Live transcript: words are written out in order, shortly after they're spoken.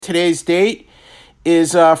today's date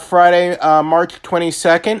is Friday, March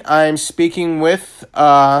 22nd. I'm speaking with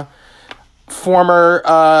former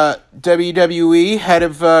WWE head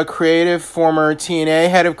of creative, former TNA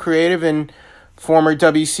head of creative, and former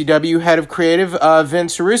WCW head of creative,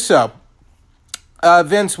 Vince Russo.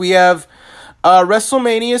 Vince, we have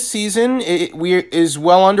WrestleMania season is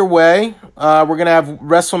well underway. We're going to have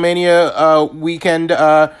WrestleMania weekend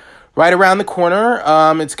right around the corner.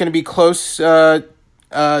 It's going to be close to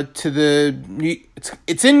it's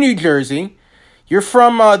in New Jersey. You're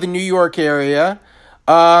from the New York area.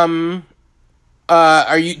 Do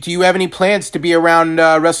you have any plans to be around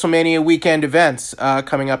WrestleMania weekend events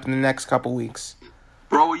coming up in the next couple weeks?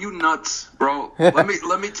 Bro, are you nuts, bro? Let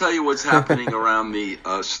me tell you what's happening around the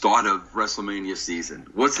start of WrestleMania season.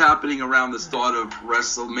 What's happening around the start of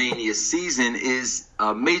WrestleMania season is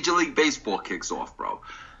Major League Baseball kicks off, bro.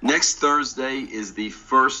 Next Thursday is the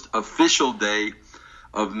first official day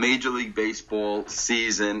of Major League Baseball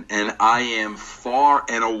season, and I am far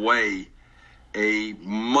and away a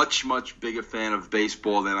much, much bigger fan of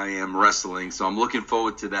baseball than I am wrestling. So I'm looking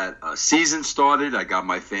forward to that season started. I got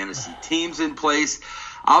my fantasy teams in place.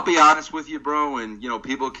 I'll be honest with you, bro, and,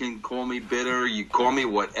 people can call me bitter. You call me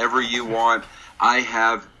whatever you want. I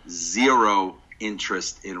have zero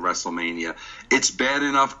interest in WrestleMania. It's bad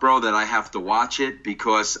enough, bro, that I have to watch it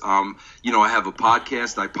because, I have a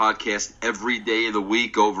podcast. I podcast every day of the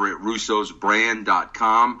week over at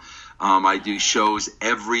russosbrand.com. I do shows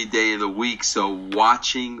every day of the week, so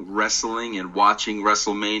watching wrestling and watching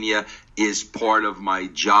WrestleMania is part of my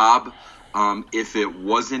job. If it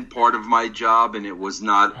wasn't part of my job and it was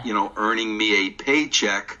not, earning me a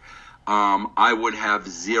paycheck, I would have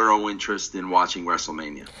zero interest in watching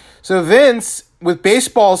WrestleMania. So, Vince, with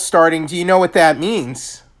baseball starting, do you know what that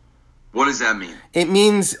means? What does that mean? It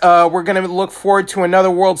means we're going to look forward to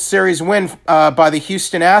another World Series win by the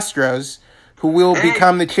Houston Astros, who will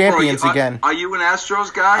become the champions again. Are you an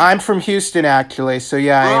Astros guy? I'm from Houston, actually, so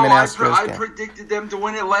yeah, I am an Astros guy. I predicted them to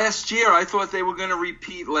win it last year. I thought they were going to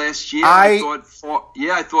repeat last year. I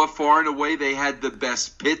thought far and away they had the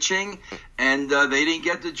best pitching, and they didn't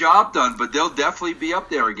get the job done, but they'll definitely be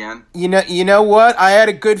up there again. You know what? I had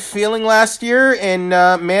a good feeling last year, and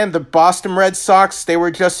man, the Boston Red Sox, they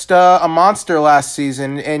were just a monster last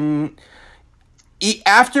season, and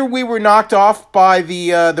after we were knocked off by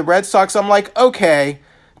the Red Sox, I'm like, okay,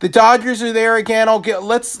 the Dodgers are there again.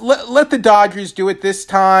 Let the Dodgers do it this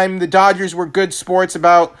time. The Dodgers were good sports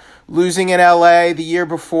about losing in LA the year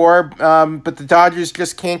before, but the Dodgers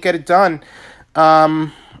just can't get it done.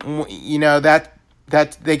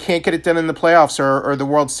 That they can't get it done in the playoffs or the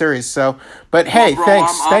World Series. So, but hey, bro,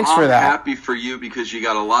 thanks for that. I'm happy for you because you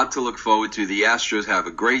got a lot to look forward to. The Astros have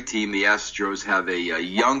a great team. The Astros have a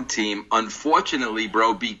young team. Unfortunately,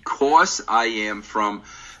 bro, because I am from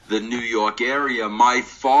the New York area, my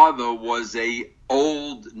father was a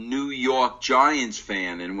old New York Giants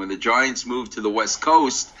fan, and when the Giants moved to the West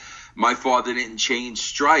Coast, my father didn't change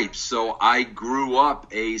stripes. So I grew up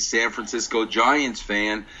a San Francisco Giants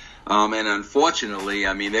fan. And unfortunately,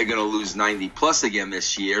 they're going to lose 90-plus again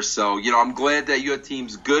this year. So, I'm glad that your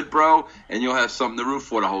team's good, bro, and you'll have something to root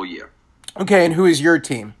for the whole year. Okay, and who is your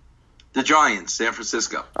team? The Giants, San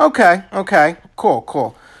Francisco. Okay,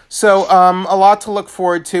 cool. So, a lot to look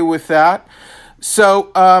forward to with that.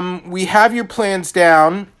 So, we have your plans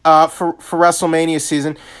down for WrestleMania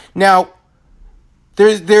season. Now,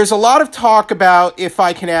 there's a lot of talk about, if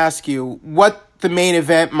I can ask you, what the main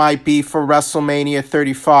event might be for WrestleMania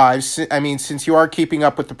 35. Since you are keeping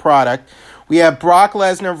up with the product. We have Brock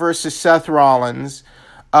Lesnar versus Seth Rollins.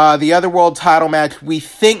 The other world title match we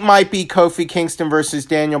think might be Kofi Kingston versus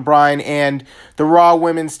Daniel Bryan, and the Raw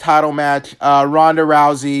Women's title match, Ronda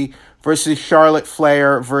Rousey versus Charlotte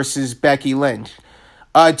Flair versus Becky Lynch.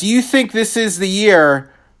 Do you think this is the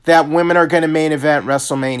year that women are going to main event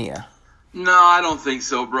WrestleMania? No, I don't think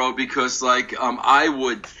so, bro, because I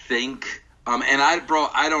would think...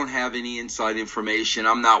 I don't have any inside information.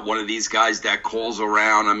 I'm not one of these guys that calls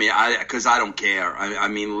around. Because I don't care.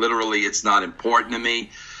 Literally, it's not important to me.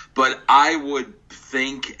 But I would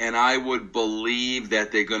think and I would believe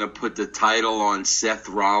that they're going to put the title on Seth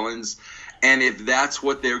Rollins. And if that's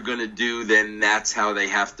what they're going to do, then that's how they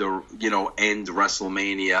have to, end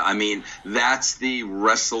WrestleMania. That's the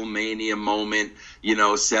WrestleMania moment,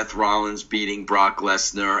 Seth Rollins beating Brock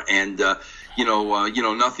Lesnar and,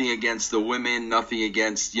 nothing against the women, nothing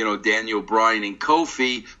against, Daniel Bryan and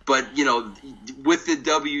Kofi. But, with the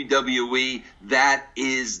WWE, that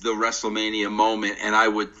is the WrestleMania moment. And I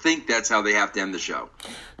would think that's how they have to end the show.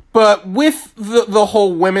 But with the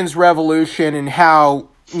whole women's revolution and how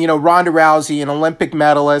Ronda Rousey, an Olympic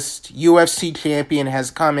medalist, UFC champion,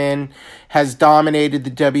 has come in, has dominated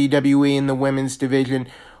the WWE in the women's division.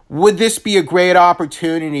 Would this be a great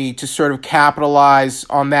opportunity to sort of capitalize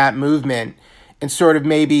on that movement and sort of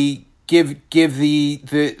maybe give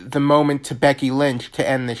the moment to Becky Lynch to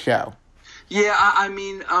end the show? Yeah, I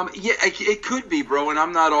mean, yeah, it could be, bro, and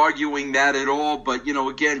I'm not arguing that at all. But,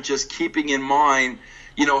 again, just keeping in mind,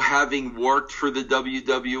 having worked for the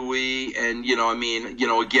WWE and,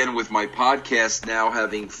 again, with my podcast now,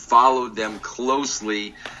 having followed them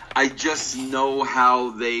closely, I just know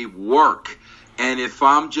how they work. And if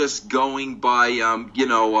I'm just going by,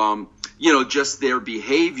 just their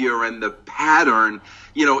behavior and the pattern,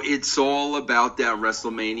 it's all about that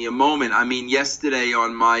WrestleMania moment. I mean, yesterday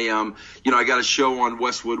on my, I got a show on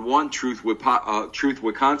Westwood One, Truth with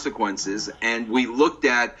Consequences, and we looked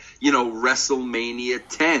at, WrestleMania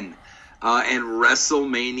 10. And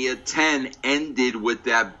WrestleMania 10 ended with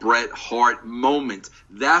that Bret Hart moment.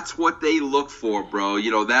 That's what they look for, bro.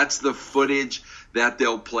 That's the footage that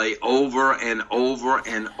they'll play over and over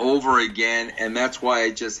and over again. And that's why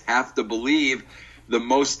I just have to believe the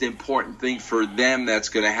most important thing for them that's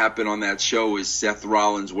going to happen on that show is Seth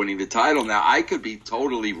Rollins winning the title. Now, I could be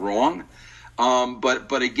totally wrong,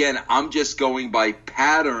 but again, I'm just going by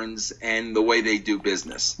patterns and the way they do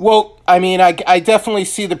business. Well, I mean, I definitely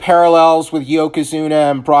see the parallels with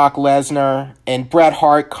Yokozuna and Brock Lesnar and Bret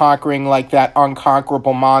Hart conquering like that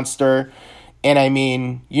unconquerable monster. And I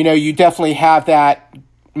mean, you definitely have that.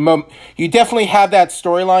 You definitely have that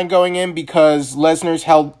storyline going in because Lesnar's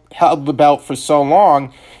held the belt for so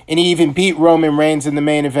long, and he even beat Roman Reigns in the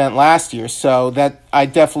main event last year. So that I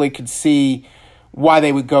definitely could see why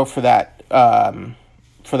they would go for that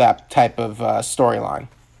type of storyline.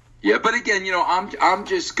 Yeah, but again, I'm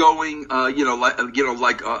just going,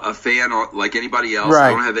 like a fan or like anybody else. Right.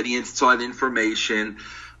 I don't have any inside information.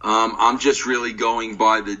 I'm just really going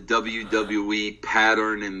by the WWE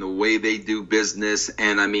pattern and the way they do business,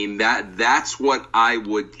 and I mean that's what I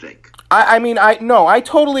would think. I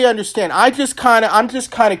totally understand. I'm just kind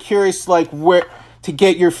of curious, like where to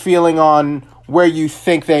get your feeling on where you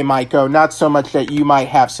think they might go. Not so much that you might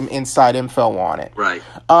have some inside info on it. Right.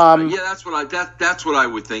 Yeah, that's what I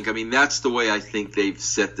would think. I mean, that's the way I think they've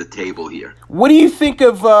set the table here. What do you think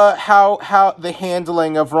of how the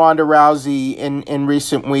handling of Ronda Rousey in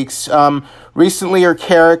recent weeks? Recently, her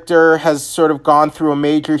character has sort of gone through a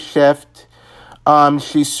major shift.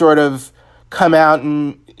 She's sort of come out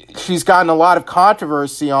and she's gotten a lot of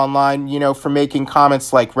controversy online, for making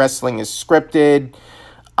comments like wrestling is scripted.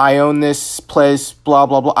 I own this place, blah,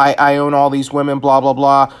 blah, blah. I own all these women, blah, blah,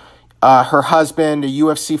 blah. Her husband, a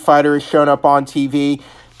UFC fighter, has shown up on TV.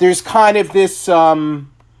 There's kind of this, to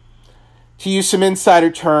use some insider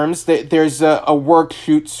terms, there's a work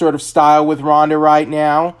shoot sort of style with Ronda right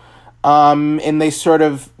now. And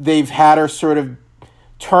they've had her sort of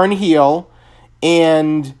turn heel.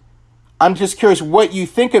 And I'm just curious what you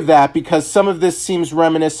think of that, because some of this seems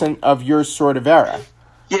reminiscent of your sort of era.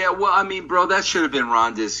 Yeah, well, I mean, bro, that should have been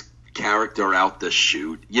Ronda's character out the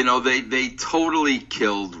chute. They totally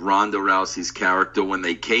killed Ronda Rousey's character when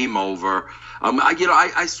they came over.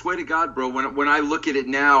 I swear to God, bro, when I look at it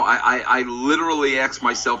now, I literally ask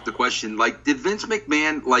myself the question, like, did Vince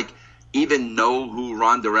McMahon, even know who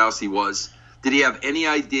Ronda Rousey was? Did he have any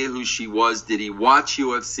idea who she was? Did he watch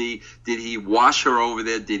UFC? Did he watch her over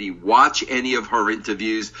there? Did he watch any of her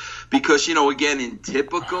interviews? Because, again, in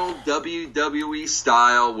typical WWE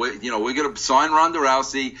style, we're going to sign Ronda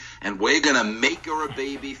Rousey and we're going to make her a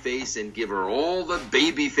baby face and give her all the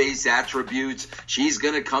baby face attributes. She's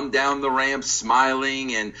going to come down the ramp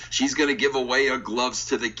smiling and she's going to give away her gloves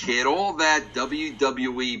to the kid. All that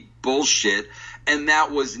WWE bullshit. And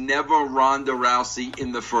that was never Ronda Rousey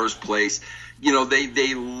in the first place.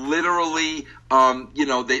 They literally,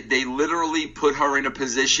 they literally put her in a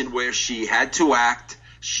position where she had to act.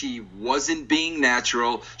 She wasn't being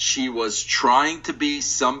natural. She was trying to be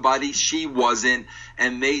somebody she wasn't.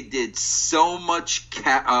 And they did so much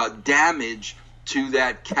damage to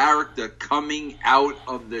that character coming out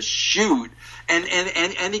of the chute. And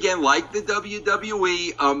again, like the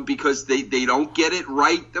WWE, because they don't get it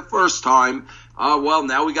right the first time, well,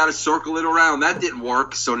 now we got to circle it around. That didn't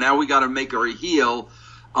work, so now we got to make her a heel.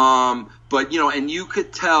 But, and you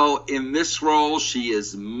could tell in this role she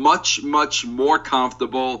is much, much more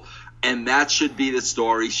comfortable, and that should be the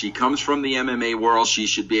story. She comes from the MMA world. She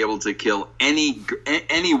should be able to kill any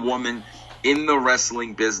woman in the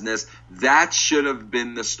wrestling business. That should have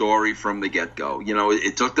been the story from the get-go.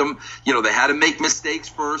 It took them, they had to make mistakes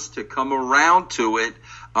first to come around to it.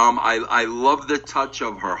 I love the touch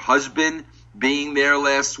of her husband being there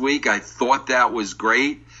last week. I thought that was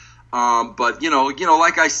great. But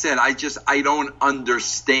like I said, I don't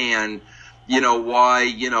understand,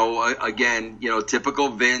 why, again, typical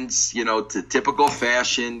Vince, to typical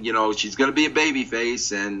fashion, she's going to be a baby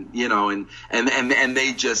face and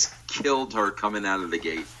they just killed her coming out of the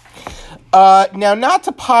gate. Now, not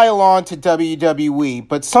to pile on to WWE,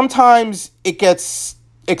 but sometimes it gets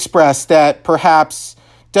expressed that perhaps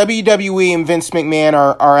WWE and Vince McMahon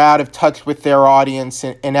are out of touch with their audience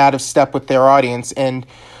and out of step with their audience. And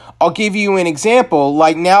I'll give you an example.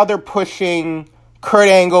 Like now they're pushing Kurt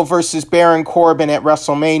Angle versus Baron Corbin at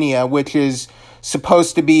WrestleMania, which is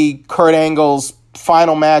supposed to be Kurt Angle's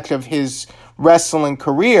final match of his wrestling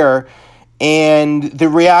career. And the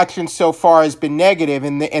reaction so far has been negative,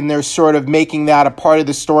 and they're sort of making that a part of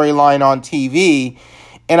the storyline on TV.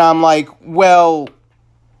 And I'm like, well,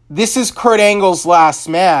 this is Kurt Angle's last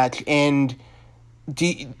match, and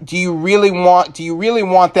do you really want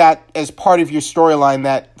that as part of your storyline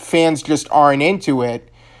that fans just aren't into it?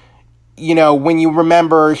 When you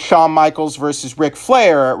remember Shawn Michaels versus Ric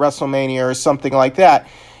Flair at WrestleMania or something like that.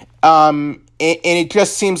 And it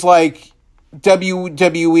just seems like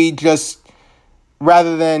WWE just,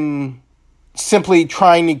 rather than simply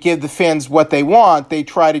trying to give the fans what they want, they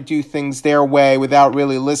try to do things their way without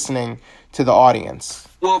really listening to the audience.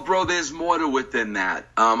 Well, bro, there's more to it than that.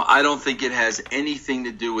 I don't think it has anything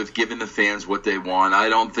to do with giving the fans what they want. I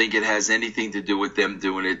don't think it has anything to do with them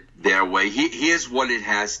doing it their way. Here's what it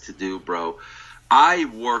has to do, bro. I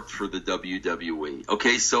worked for the WWE.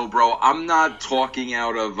 Okay, so, bro, I'm not talking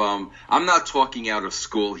out of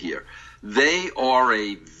school here. They are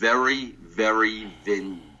a very, very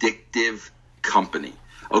vindictive company.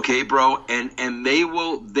 Okay, bro, and they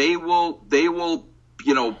will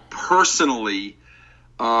personally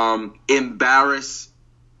embarrass,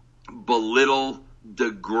 belittle,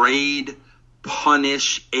 degrade,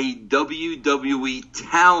 punish a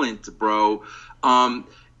WWE talent, bro,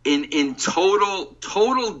 in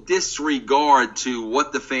total disregard to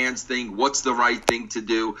what the fans think, what's the right thing to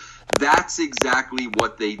do. That's exactly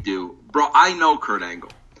what they do. Bro, I know Kurt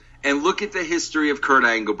Angle. And look at the history of Kurt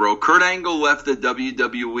Angle, bro. Kurt Angle left the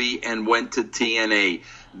WWE and went to TNA.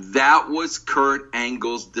 That was Kurt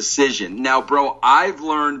Angle's decision. Now, bro, I've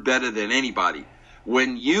learned better than anybody.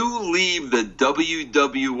 When you leave the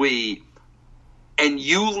WWE and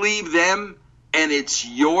you leave them and it's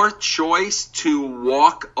your choice to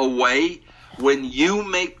walk away, when you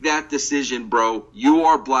make that decision, bro, you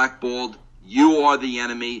are blackballed. You are the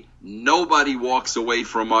enemy. Nobody walks away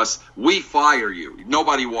from us. We fire you.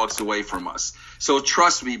 Nobody walks away from us. So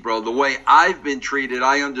trust me, bro, the way I've been treated,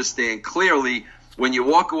 I understand clearly. When you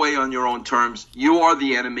walk away on your own terms, you are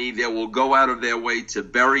the enemy. They will go out of their way to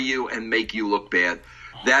bury you and make you look bad.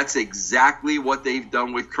 That's exactly what they've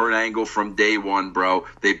done with Kurt Angle from day one, bro.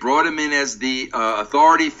 They brought him in as the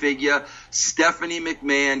authority figure. Stephanie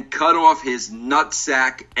McMahon cut off his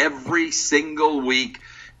nutsack every single week.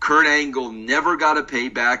 Kurt Angle never got a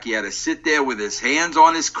payback. He had to sit there with his hands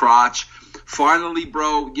on his crotch. Finally,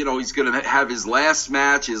 bro, he's going to have his last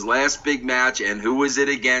match, his last big match. And who is it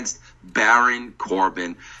against? Baron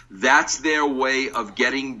Corbin. That's their way of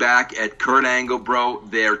getting back at Kurt Angle, bro.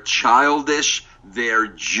 They're childish. They're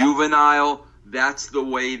juvenile. That's the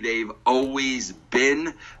way they've always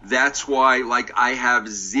been. That's why, I have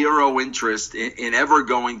zero interest in ever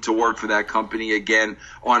going to work for that company again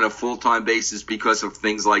on a full-time basis because of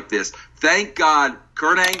things like this. Thank God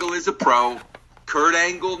Kurt Angle is a pro. Kurt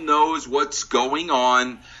Angle knows what's going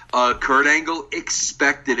on. Kurt Angle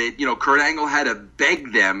expected it. Kurt Angle had to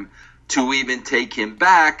beg them to even take him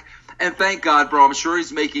back. And thank God, bro, I'm sure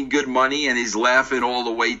he's making good money and he's laughing all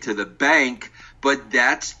the way to the bank. But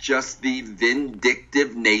that's just the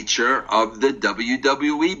vindictive nature of the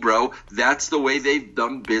WWE, bro. That's the way they've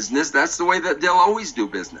done business. That's the way that they'll always do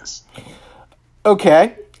business.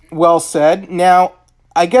 Okay, well said. Now,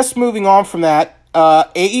 I guess moving on from that,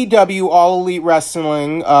 AEW All Elite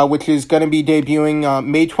Wrestling, which is going to be debuting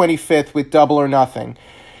May 25th with Double or Nothing.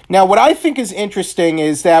 Now, what I think is interesting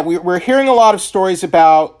is that we're hearing a lot of stories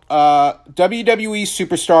about WWE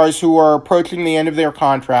superstars who are approaching the end of their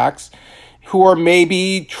contracts, who are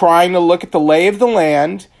maybe trying to look at the lay of the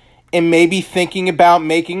land and maybe thinking about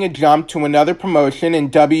making a jump to another promotion,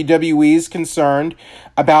 and WWE is concerned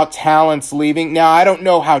about talents leaving. Now, I don't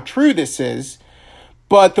know how true this is,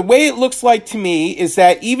 but the way it looks like to me is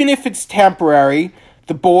that even if it's temporary,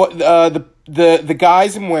 the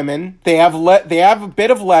guys and women, they have a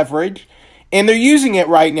bit of leverage, and they're using it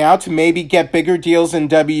right now to maybe get bigger deals in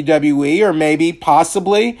WWE, or maybe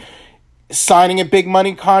possibly signing a big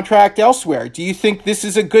money contract elsewhere. Do you think this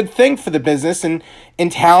is a good thing for the business and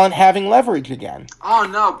talent having leverage again? Oh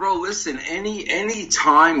no, bro, listen, any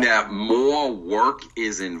time that more work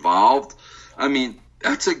is involved, I mean,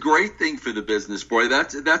 that's a great thing for the business, boy.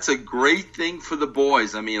 That's a great thing for the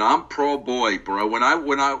boys. I mean, I'm pro boy, bro. When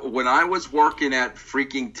I was working at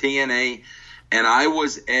freaking TNA, and I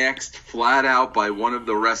was asked flat out by one of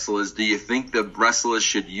the wrestlers, do you think the wrestlers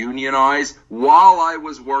should unionize? While I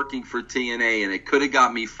was working for TNA, and it could have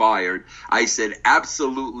got me fired, I said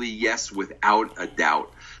absolutely yes, without a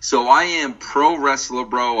doubt. So I am pro wrestler,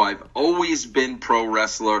 bro. I've always been pro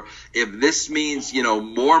wrestler. If this means,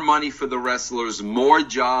 more money for the wrestlers, more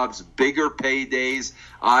jobs, bigger paydays,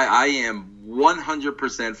 I am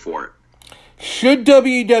 100% for it. Should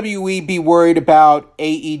WWE be worried about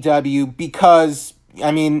AEW? Because,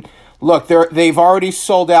 I mean, look, they've already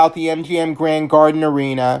sold out the MGM Grand Garden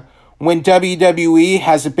Arena. When WWE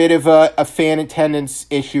has a bit of a fan attendance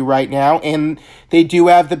issue right now, and they do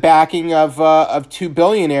have the backing of two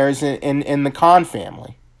billionaires in the Khan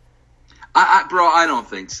family. Bro, I don't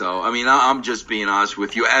think so. I mean, I'm just being honest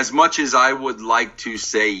with you. As much as I would like to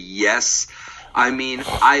say yes, I mean,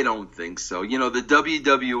 I don't think so. The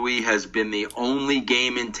WWE has been the only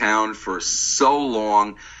game in town for so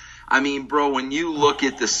long. I mean, bro, when you look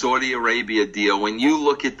at the Saudi Arabia deal, when you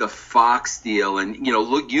look at the Fox deal, and,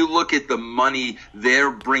 you look at the money they're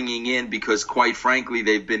bringing in, because quite frankly,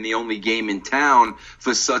 they've been the only game in town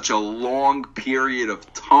for such a long period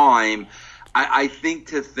of time. I think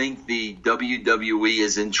the WWE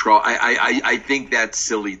is in trouble. I think that's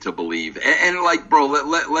silly to believe. And like, bro,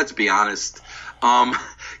 let's be honest.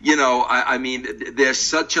 I mean, there's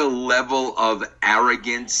such a level of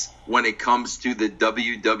arrogance when it comes to the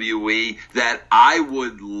WWE that I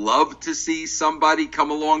would love to see somebody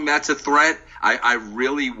come along that's a threat. I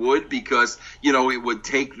really would, because, it would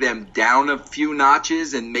take them down a few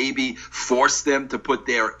notches and maybe force them to put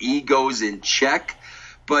their egos in check.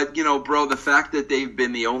 But, bro, the fact that they've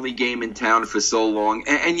been the only game in town for so long,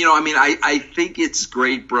 and I mean, I think it's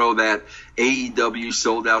great, bro, that AEW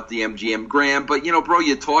sold out the MGM Grand. But, bro,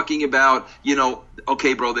 you're talking about,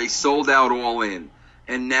 okay, bro, they sold out All In.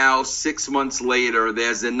 And now 6 months later,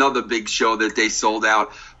 there's another big show that they sold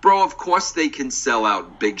out. Bro, of course they can sell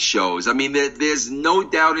out big shows. I mean, there's no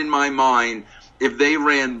doubt in my mind, if they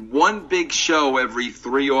ran one big show every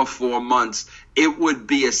 3 or 4 months, it would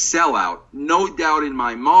be a sellout. No doubt in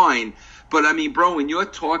my mind. But, I mean, bro, when you're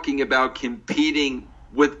talking about competing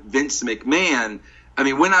with Vince McMahon, I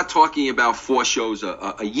mean, we're not talking about 4 shows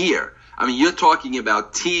a year. I mean, you're talking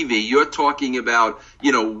about TV. You're talking about,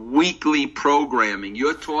 weekly programming.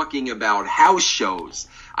 You're talking about house shows.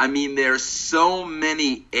 I mean, there's so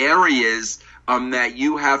many areas that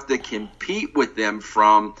you have to compete with them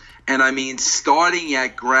from. And I mean, starting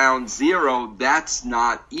at ground zero, that's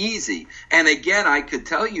not easy. And again, I could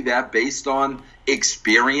tell you that based on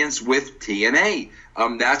experience with TNA.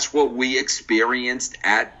 That's what we experienced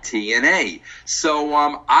at TNA. So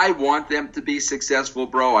I want them to be successful,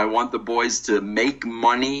 bro. I want the boys to make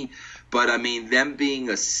money. But, I mean, them being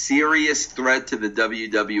a serious threat to the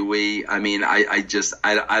WWE, I mean,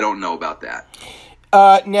 I don't know about that.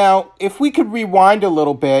 Now, if we could rewind a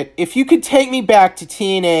little bit, if you could take me back to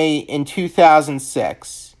TNA in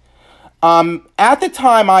 2006, at the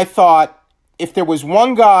time I thought if there was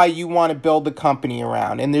one guy you want to build the company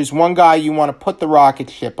around, and there's one guy you want to put the rocket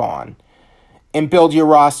ship on and build your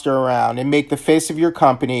roster around and make the face of your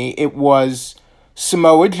company, it was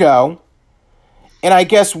Samoa Joe. And I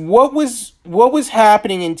guess what was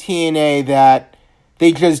happening in TNA that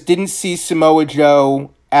they just didn't see Samoa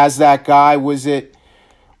Joe as that guy? Did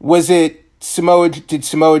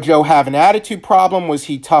Samoa Joe have an attitude problem? Was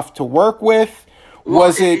he tough to work with?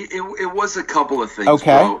 It was a couple of things,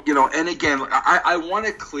 okay, bro. And again, I want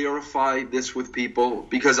to clarify this with people,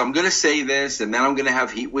 because I'm going to say this and then I'm going to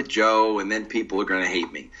have heat with Joe and then people are going to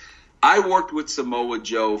hate me. I worked with Samoa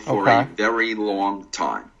Joe for a very long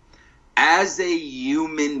time. As a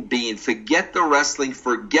human being, forget the wrestling,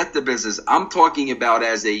 forget the business. I'm talking about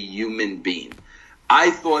as a human being.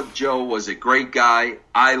 I thought Joe was a great guy.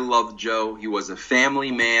 I loved Joe. He was a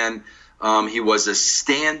family man. He was a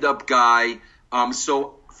stand-up guy.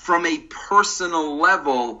 So from a personal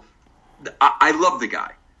level, I love the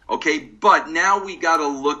guy. Okay, but now we got to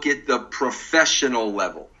look at the professional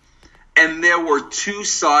level. And there were two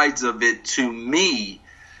sides of it to me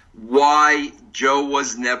why Joe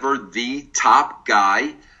was never the top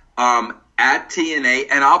guy at TNA.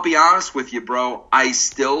 And I'll be honest with you, bro, I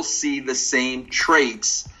still see the same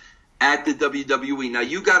traits at the WWE. Now,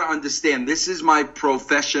 you got to understand, this is my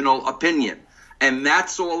professional opinion. And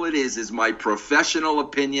that's all it is my professional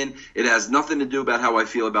opinion. It has nothing to do about how I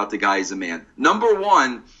feel about the guy as a man. Number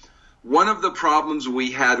one of the problems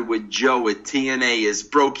we had with Joe at TNA is,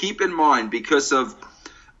 bro, keep in mind, because of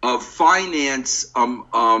finance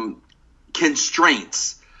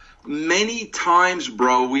constraints, many times,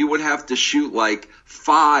 bro, we would have to shoot like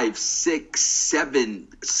 5, 6, 7,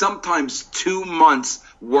 sometimes 2 months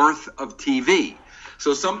worth of TV.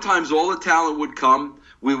 So sometimes all the talent would come.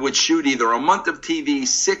 We would shoot either a month of TV,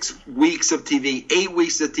 6 weeks of TV, 8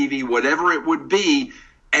 weeks of TV, whatever it would be.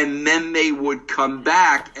 And then they would come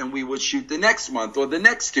back and we would shoot the next month or the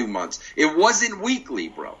next 2 months. It wasn't weekly,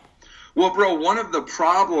 bro. Well, bro, one of the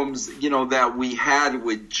problems, that we had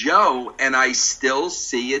with Joe, and I still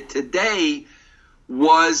see it today,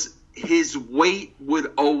 was his weight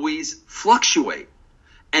would always fluctuate.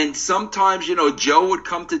 And sometimes, Joe would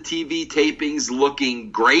come to TV tapings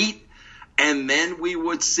looking great, and then we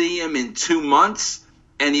would see him in 2 months,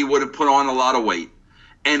 and he would have put on a lot of weight.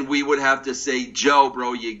 And we would have to say, Joe,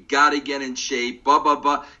 bro, you got to get in shape, blah, blah,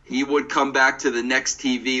 blah. He would come back to the next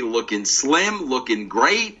TV looking slim, looking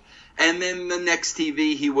great. And then the next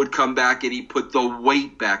TV, he would come back and he put the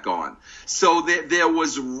weight back on. So there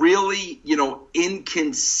was really,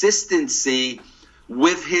 inconsistency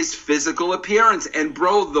with his physical appearance. And,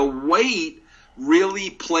 bro, the weight really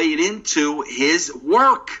played into his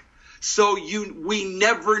work. So we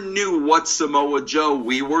never knew what Samoa Joe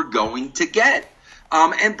we were going to get.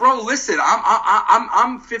 And bro, listen,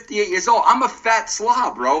 I'm 58 years old. I'm a fat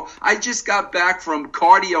slob, bro. I just got back from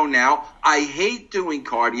cardio now. I hate doing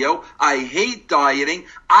cardio. I hate dieting.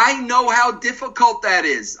 I know how difficult that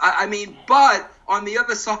is. I mean, but on the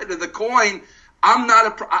other side of the coin, I'm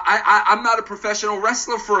not a professional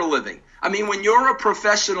wrestler for a living. I mean, when you're a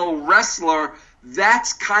professional wrestler,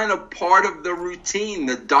 that's kind of part of the routine,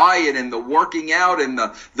 the diet and the working out and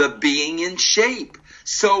the being in shape.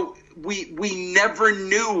 So we never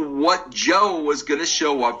knew what Joe was going to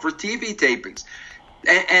show up for TV tapings.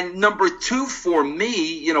 And number two, for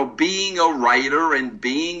me, being a writer and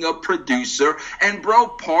being a producer, and bro,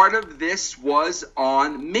 part of this was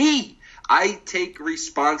on me. I take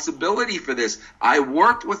responsibility for this. I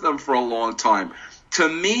worked with him for a long time. To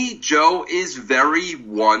me, Joe is very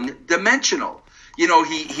one-dimensional.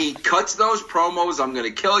 He cuts those promos. I'm going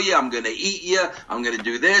to kill you. I'm going to eat you. I'm going to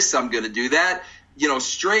do this. I'm going to do that.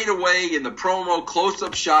 Straight away in the promo,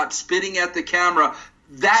 close-up shot, spitting at the camera.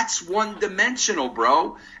 That's one-dimensional,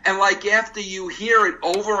 bro. And like after you hear it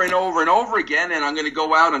over and over and over again, and I'm going to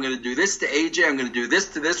go out, I'm going to do this to AJ, I'm going to do this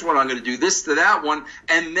to this one, I'm going to do this to that one,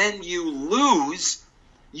 and then you lose,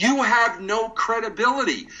 you have no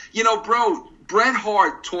credibility. Bro, Bret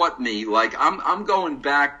Hart taught me, like I'm going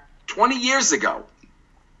back 20 years ago.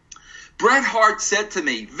 Bret Hart said to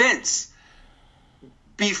me, Vince,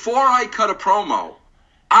 before I cut a promo,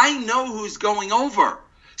 I know who's going over.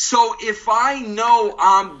 So if I know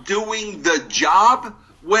I'm doing the job,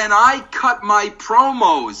 when I cut my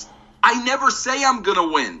promos, I never say I'm going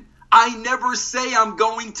to win. I never say I'm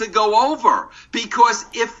going to go over. Because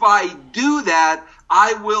if I do that,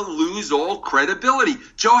 I will lose all credibility.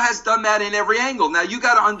 Joe has done that in every angle. Now, you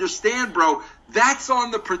got to understand, bro, that's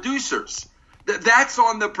on the producers. That's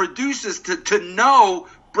on the producers to know,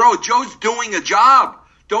 bro, Joe's doing a job.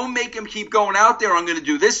 Don't make him keep going out there. I'm going to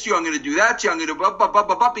do this to you. I'm going to do that to you. I'm going to blah, blah, blah,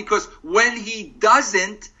 blah, blah. Because when he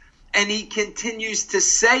doesn't and he continues to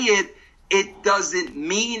say it, it doesn't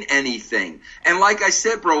mean anything. And like I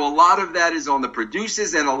said, bro, a lot of that is on the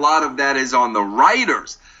producers and a lot of that is on the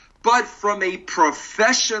writers. But from a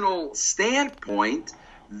professional standpoint,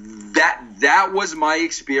 that was my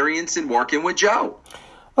experience in working with Joe.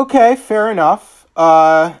 Okay, fair enough.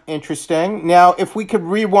 Interesting. Now, if we could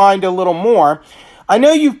rewind a little more, I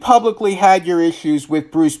know you've publicly had your issues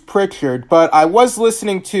with Bruce Pritchard, but I was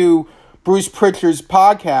listening to Bruce Pritchard's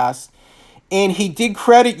podcast, and he did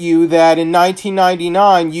credit you that in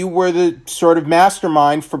 1999, you were the sort of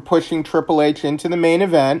mastermind for pushing Triple H into the main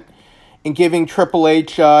event and giving Triple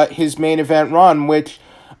H his main event run, which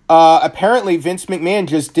apparently Vince McMahon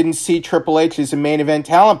just didn't see Triple H as a main event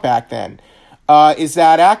talent back then. Is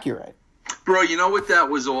that accurate? Bro, you know what that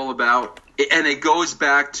was all about? And it goes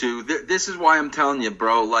back to, this is why I'm telling you,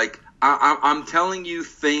 bro, like, I'm telling you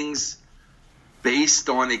things based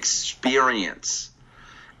on experience.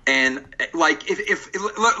 And, like,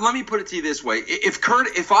 let me put it to you this way.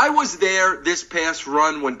 If I was there this past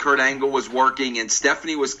run when Kurt Angle was working and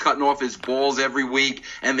Stephanie was cutting off his balls every week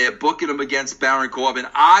and they're booking him against Baron Corbin,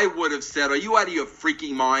 I would have said, are you out of your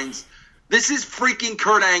freaking minds? This is freaking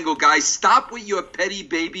Kurt Angle, guys. Stop with your petty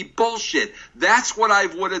baby bullshit. That's what I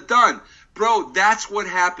would have done. Bro, that's what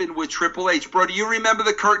happened with Triple H. Bro, do you remember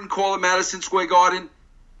the curtain call at Madison Square Garden?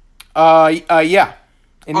 Yeah.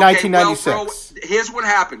 In 1996. Well, bro, here's what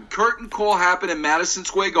happened. Curtain call happened in Madison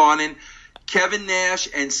Square Garden. Kevin Nash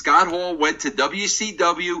and Scott Hall went to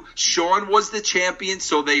WCW. Shawn was the champion,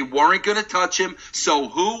 so they weren't going to touch him. So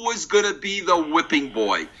who was going to be the whipping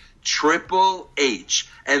boy? Triple H.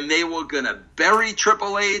 And they were going to bury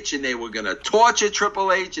Triple H, and they were going to torture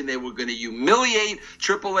Triple H, and they were going to humiliate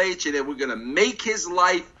Triple H, and they were going to make his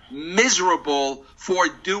life miserable for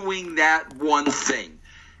doing that one thing.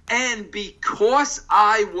 And because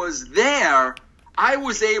I was there, I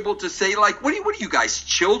was able to say, like, what are you guys,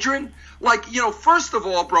 children? Like, first of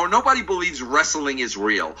all, bro, nobody believes wrestling is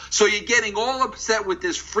real. So you're getting all upset with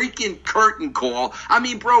this freaking curtain call. I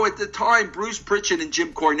mean, bro, at the time, Bruce Pritchard and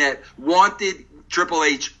Jim Cornette wanted Triple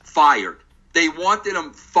H fired. They wanted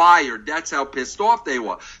him fired. That's how pissed off they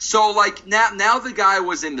were. So, like, now the guy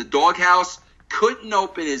was in the doghouse, couldn't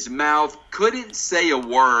open his mouth, couldn't say a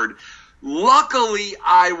word. Luckily,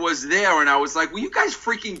 I was there, and I was like, will you guys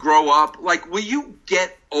freaking grow up? Like, will you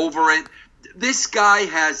get over it? This guy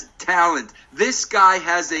has talent. This guy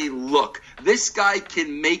has a look. This guy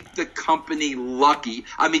can make the company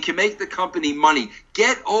can make the company money.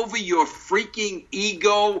 Get over your freaking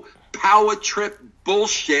ego, power trip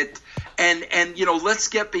bullshit, and let's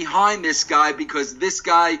get behind this guy, because this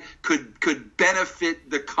guy could benefit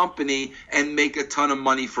the company and make a ton of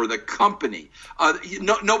money for the company.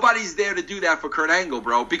 Nobody's there to do that for Kurt Angle,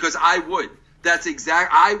 bro, because I would. That's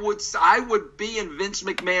exact. I would be in Vince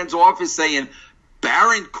McMahon's office saying,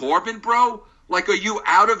 Baron Corbin, bro? Like, are you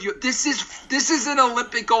out of your? This is an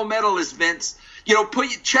Olympic gold medalist, Vince.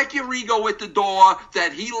 Check your ego at the door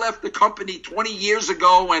that he left the company 20 years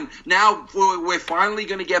ago, and now we're finally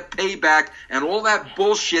going to get payback and all that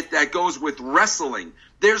bullshit that goes with wrestling.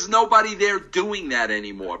 There's nobody there doing that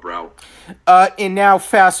anymore, bro. And now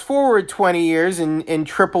fast forward 20 years, in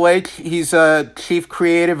Triple H, he's a chief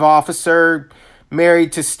creative officer,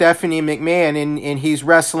 married to Stephanie McMahon, and he's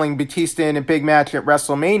wrestling Batista in a big match at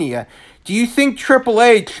WrestleMania. Do you think Triple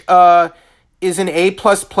H is an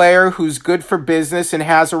A-plus player who's good for business and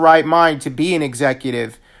has a right mind to be an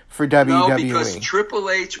executive for WWE? No, because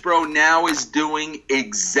Triple H, bro, now is doing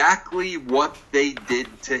exactly what they did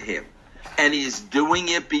to him. And he's doing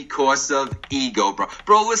it because of ego, bro.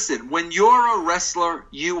 Bro, listen, when you're a wrestler,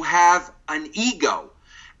 you have an ego.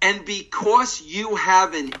 And because you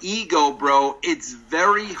have an ego, bro, it's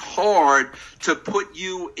very hard to put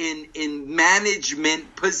you in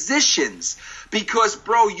management positions. Because,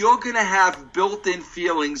 bro, you're going to have built-in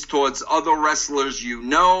feelings towards other wrestlers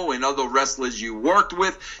and other wrestlers you worked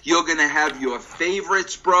with. You're going to have your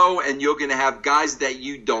favorites, bro, and you're going to have guys that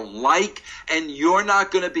you don't like. And you're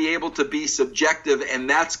not going to be able to be subjective, and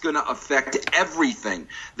that's going to affect everything.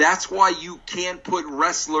 That's why you can't put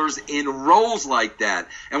wrestlers in roles like that.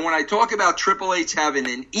 And when I talk about Triple H having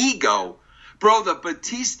an ego, bro, the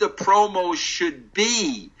Batista promo should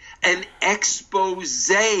be an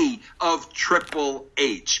expose of Triple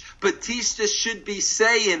H. Batista should be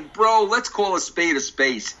saying, bro, let's call a spade a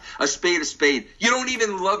spade. A spade a spade. You don't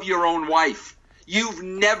even love your own wife. You've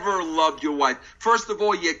never loved your wife. First of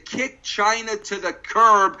all, you kicked Chyna to the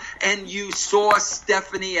curb, and you saw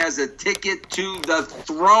Stephanie as a ticket to the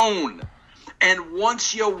throne. And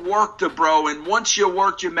once you worked her, bro, and once you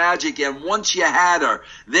worked your magic, and once you had her,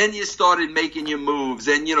 then you started making your moves.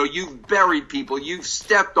 And, you've buried people. You've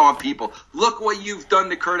stepped on people. Look what you've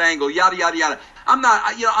done to Kurt Angle, yada, yada, yada.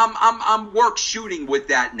 I'm work shooting with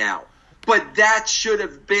that now. But that should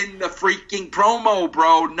have been the freaking promo,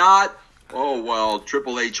 bro, not, oh, well,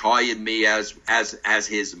 Triple H hired me as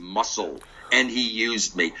his muscle, and he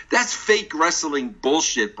used me. That's fake wrestling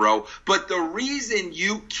bullshit, bro. But the reason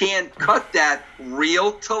you can't cut that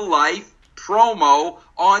real-to-life promo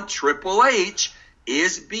on Triple H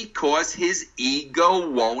is because his ego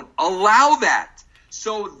won't allow that.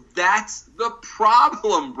 So that's the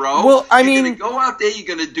problem, bro. Well, you're going to go out there,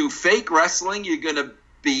 you're going to do fake wrestling, you're going to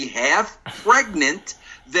be half pregnant,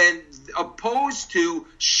 then opposed to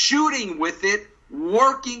shooting with it,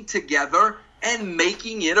 working together, and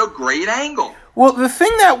making it a great angle. Well, the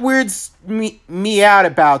thing that weirds me out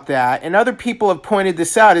about that, and other people have pointed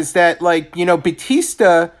this out, is that,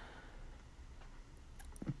 Batista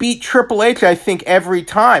beat Triple H, I think, every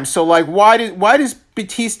time. So, why does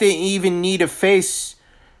Batista even need to face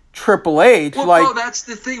Triple H? Well, bro, that's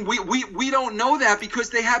the thing. We don't know that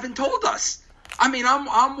because they haven't told us. I mean,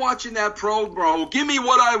 I'm watching that pro, bro. Give me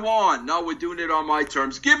what I want. No, we're doing it on my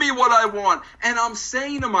terms. Give me what I want. And I'm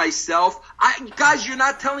saying to myself, guys, you're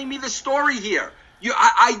not telling me the story here.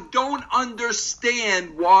 I don't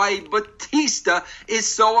understand why Batista is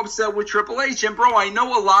so upset with Triple H. And, bro, I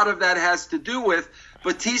know a lot of that has to do with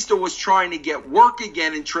Batista was trying to get work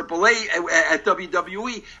again in Triple H at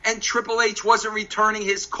WWE, and Triple H wasn't returning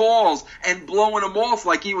his calls and blowing him off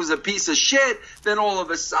like he was a piece of shit. Then all of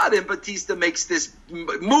a sudden, Batista makes this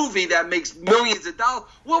movie that makes millions of dollars.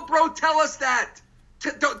 Well, bro, tell us that.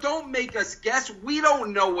 Don't make us guess. We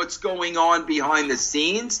don't know what's going on behind the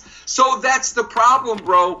scenes. So that's the problem,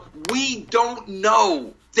 bro. We don't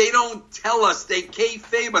know. They don't tell us. They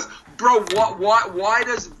kayfabe us. Bro, why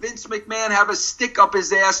does Vince McMahon have a stick up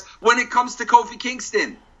his ass when it comes to Kofi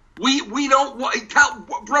Kingston? We don't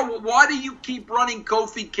bro, why do you keep running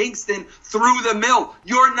Kofi Kingston through the mill?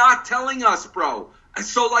 You're not telling us, bro.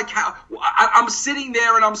 So, like, how I'm sitting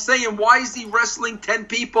there and I'm saying, why is he wrestling 10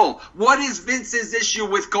 people? What is Vince's issue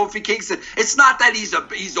with Kofi Kingston? It's not that he's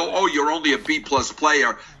you're only a B-plus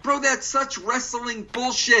player. Bro, that's such wrestling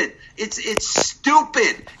bullshit. It's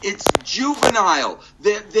stupid. It's juvenile.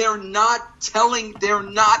 They're not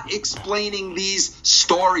explaining these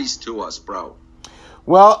stories to us, bro.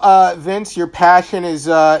 Well, Vince, your passion is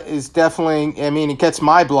definitely. I mean, it gets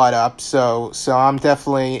my blood up. So I'm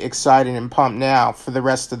definitely excited and pumped now for the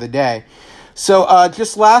rest of the day. So,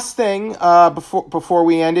 just last thing before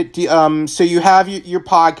we end it. So you have your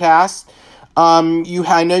podcast.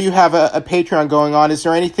 I know you have a Patreon going on. Is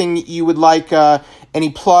there anything you would like? Any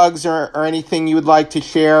plugs or anything you would like to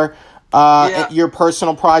share? Your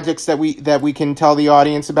personal projects that we can tell the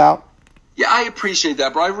audience about. Yeah, I appreciate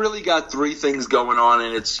that, bro. I really got 3 things going on,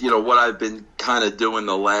 and it's, what I've been kind of doing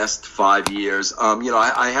the last 5 years.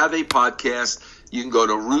 I have a podcast. You can go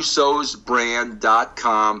to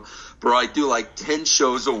russosbrand.com. Bro, I do like 10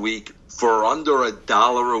 shows a week for under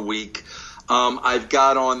 $1 a week. I've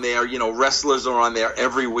got on there, wrestlers are on there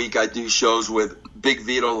every week. I do shows with Big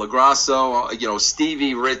Vito LaGrasso,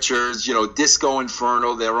 Stevie Richards, Disco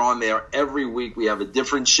Inferno. They're on there every week. We have a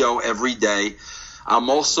different show every day.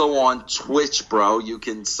 I'm also on Twitch, bro. You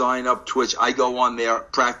can sign up Twitch. I go on there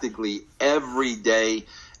practically every day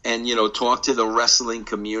and, talk to the wrestling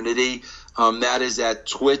community. That is at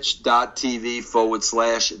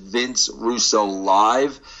twitch.tv/Vince Russo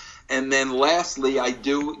Live. And then lastly, I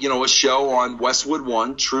do, a show on Westwood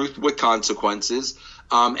One, Truth with Consequences.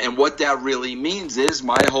 And what that really means is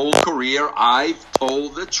my whole career, I've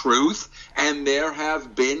told the truth, and there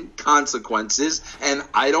have been consequences, and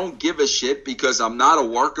I don't give a shit because I'm not a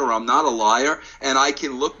worker, I'm not a liar, and I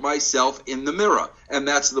can look myself in the mirror, and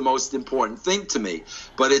that's the most important thing to me.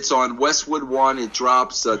 But it's on Westwood One. It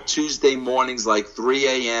drops Tuesday mornings like 3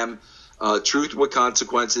 a.m., Truth with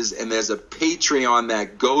Consequences, and there's a Patreon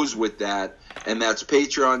that goes with that, and that's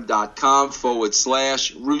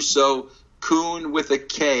patreon.com/Russo Kuhn with a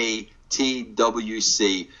K,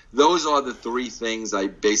 TWC. Those are the 3 things I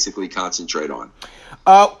basically concentrate on.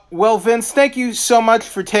 Well, Vince, thank you so much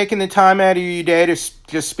for taking the time out of your day to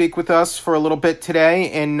just speak with us for a little bit today.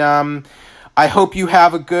 And I hope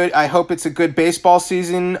it's a good baseball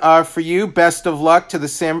season for you. Best of luck to the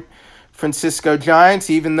San Francisco Giants,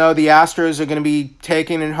 even though the Astros are going to be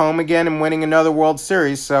taking it home again and winning another World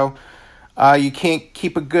Series. So you can't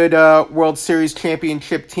keep a good World Series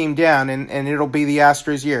championship team down, and it'll be the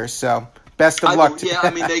Astros' year. So best of luck. Yeah,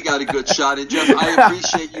 they got a good shot. And Jeff, I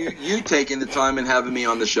appreciate you taking the time and having me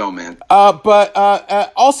on the show, man. But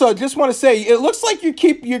also, just want to say, it looks like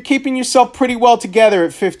you're keeping yourself pretty well together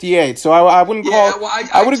at 58. So I wouldn't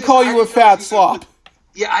call you a fat slop.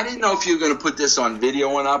 Yeah, I didn't know if you were going to put this on video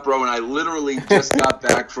or not, bro. And I literally just got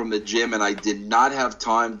back from the gym, and I did not have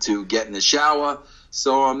time to get in the shower.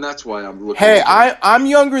 So that's why I'm looking. Hey, I'm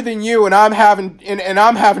younger than you, and I'm having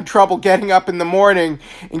trouble getting up in the morning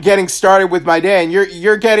and getting started with my day. And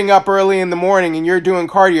you're getting up early in the morning and you're doing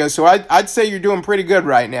cardio. So I'd say you're doing pretty good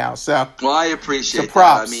right now. So well, I appreciate that.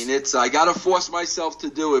 I mean, I got to force myself to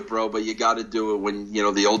do it, bro. But you got to do it when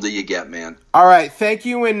the older you get, man. All right, thank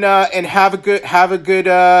you, and have a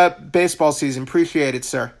good baseball season. Appreciate it,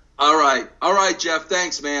 sir. All right, Jeff.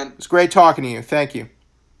 Thanks, man. It's great talking to you. Thank you.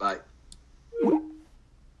 Bye.